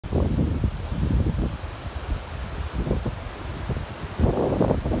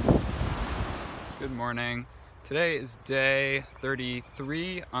morning. Today is day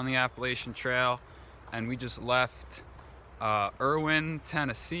 33 on the Appalachian Trail, and we just left Erwin,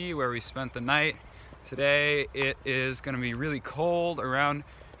 Tennessee, where we spent the night. Today it is going to be really cold, around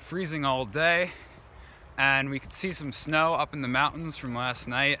freezing all day, and we could see some snow up in the mountains from last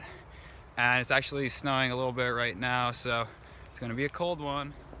night, and it's actually snowing a little bit right now, so it's going to be a cold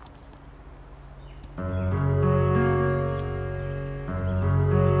one.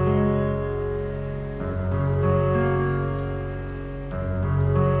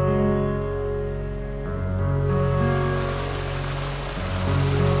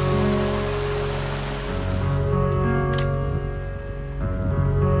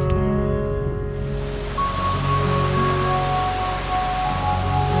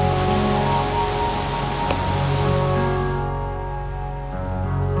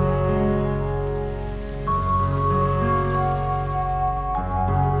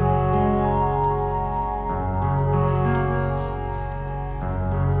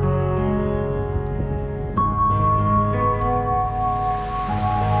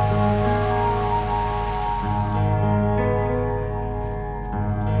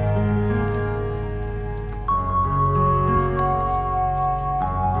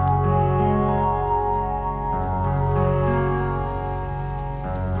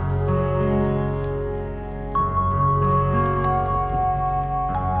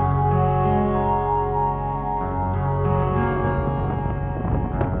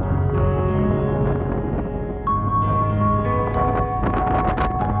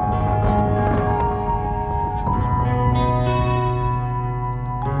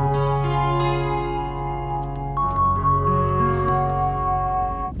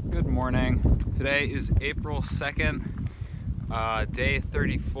 Today is April 2nd, day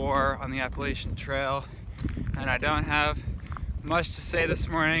 34 on the Appalachian Trail, and I don't have much to say this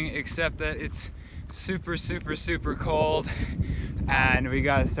morning except that it's super cold and we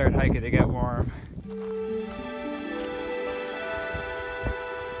gotta start hiking to get warm.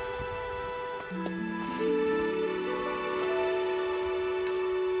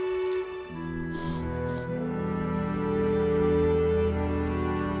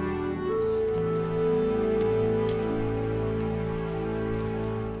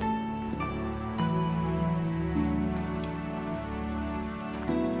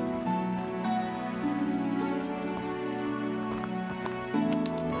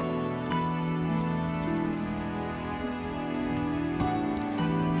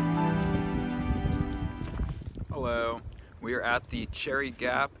 Hello, we are at the Cherry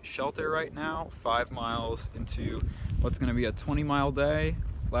Gap shelter right now, 5 miles into what's going to be a 20-mile day.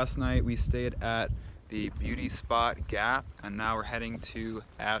 Last night we stayed at the Beauty Spot Gap, and now we're heading to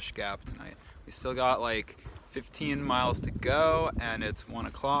Ash Gap tonight. We still got like 15 miles to go and it's 1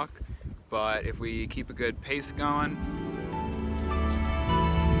 o'clock, but if we keep a good pace going,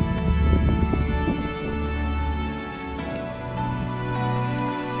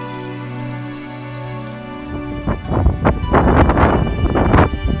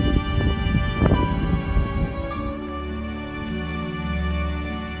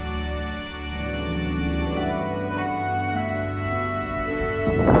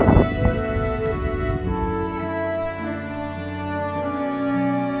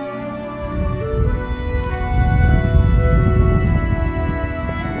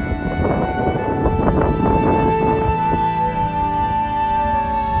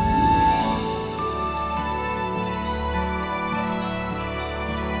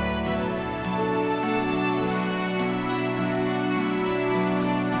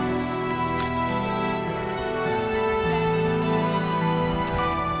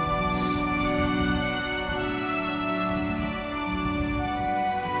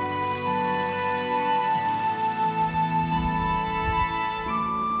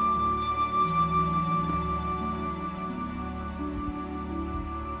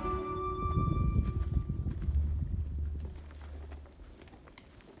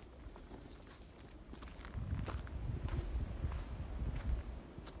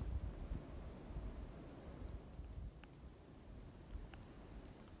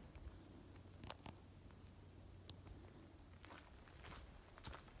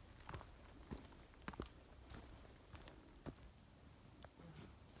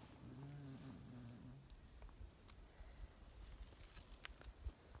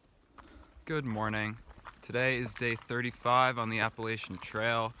 good morning. Today is day 35 on the Appalachian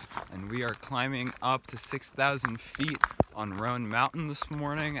Trail, and we are climbing up to 6,000 feet on Roan Mountain this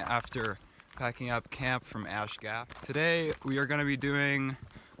morning after packing up camp from Ash Gap. Today we are going to be doing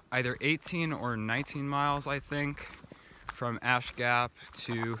either 18 or 19 miles, I think, from Ash Gap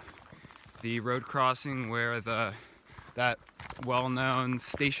to the road crossing where that well-known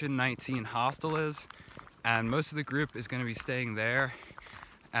Station 19 hostel is, and most of the group is going to be staying there.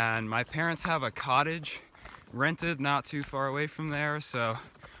 And my parents have a cottage rented not too far away from there, so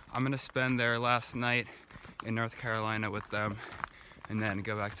I'm going to spend their last night in North Carolina with them and then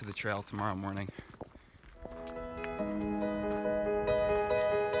go back to the trail tomorrow morning.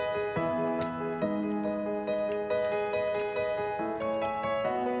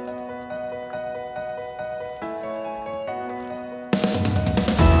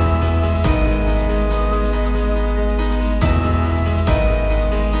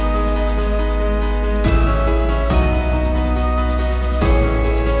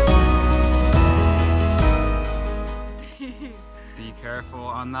 Be careful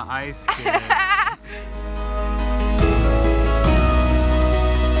on the ice, kids.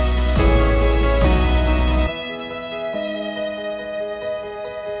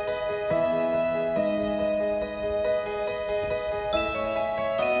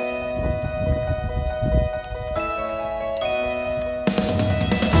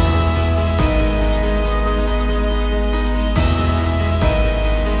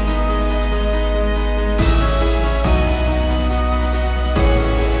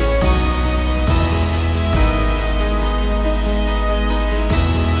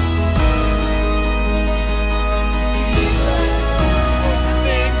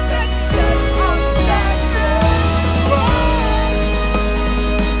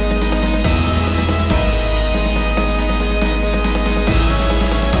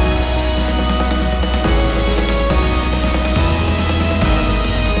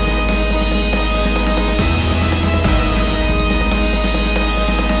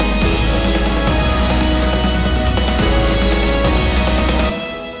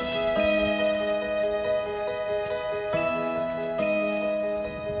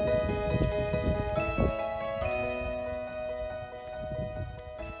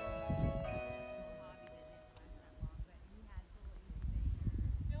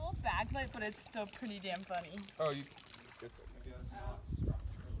 Backlight, but it's still pretty damn funny. Oh, it's I guess not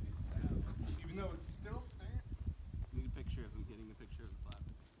structurally sound, even though it's still staying. Need a picture of him getting the picture of the flap.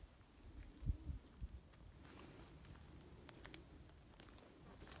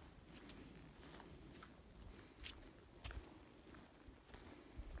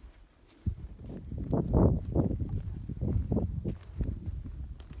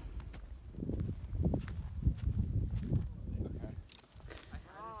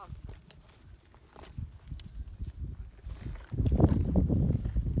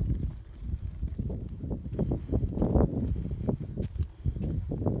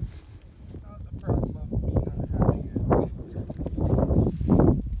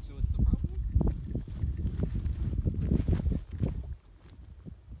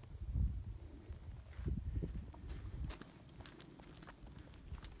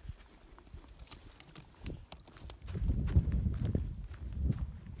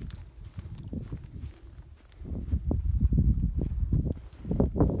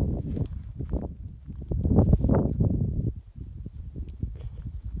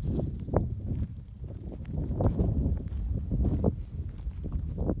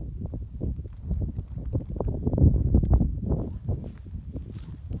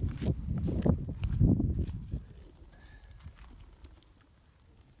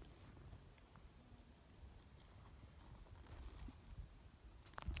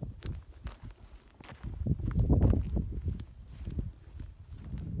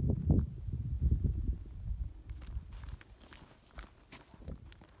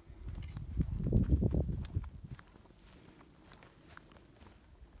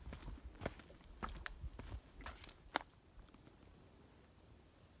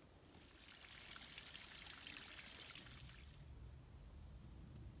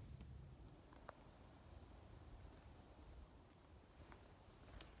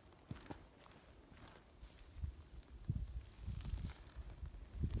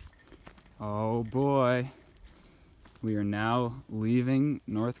 Oh boy, we are now leaving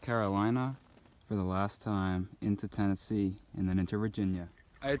North Carolina for the last time into Tennessee and then into Virginia.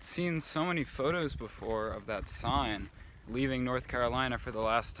 I had seen so many photos before of that sign, leaving North Carolina for the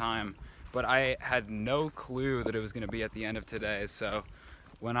last time, but I had no clue that it was going to be at the end of today. So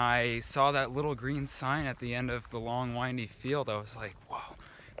when I saw that little green sign at the end of the long windy field, I was like, whoa,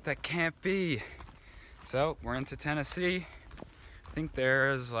 that can't be. So we're into Tennessee. I think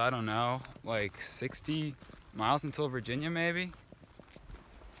there's, I don't know, like 60 miles until Virginia maybe.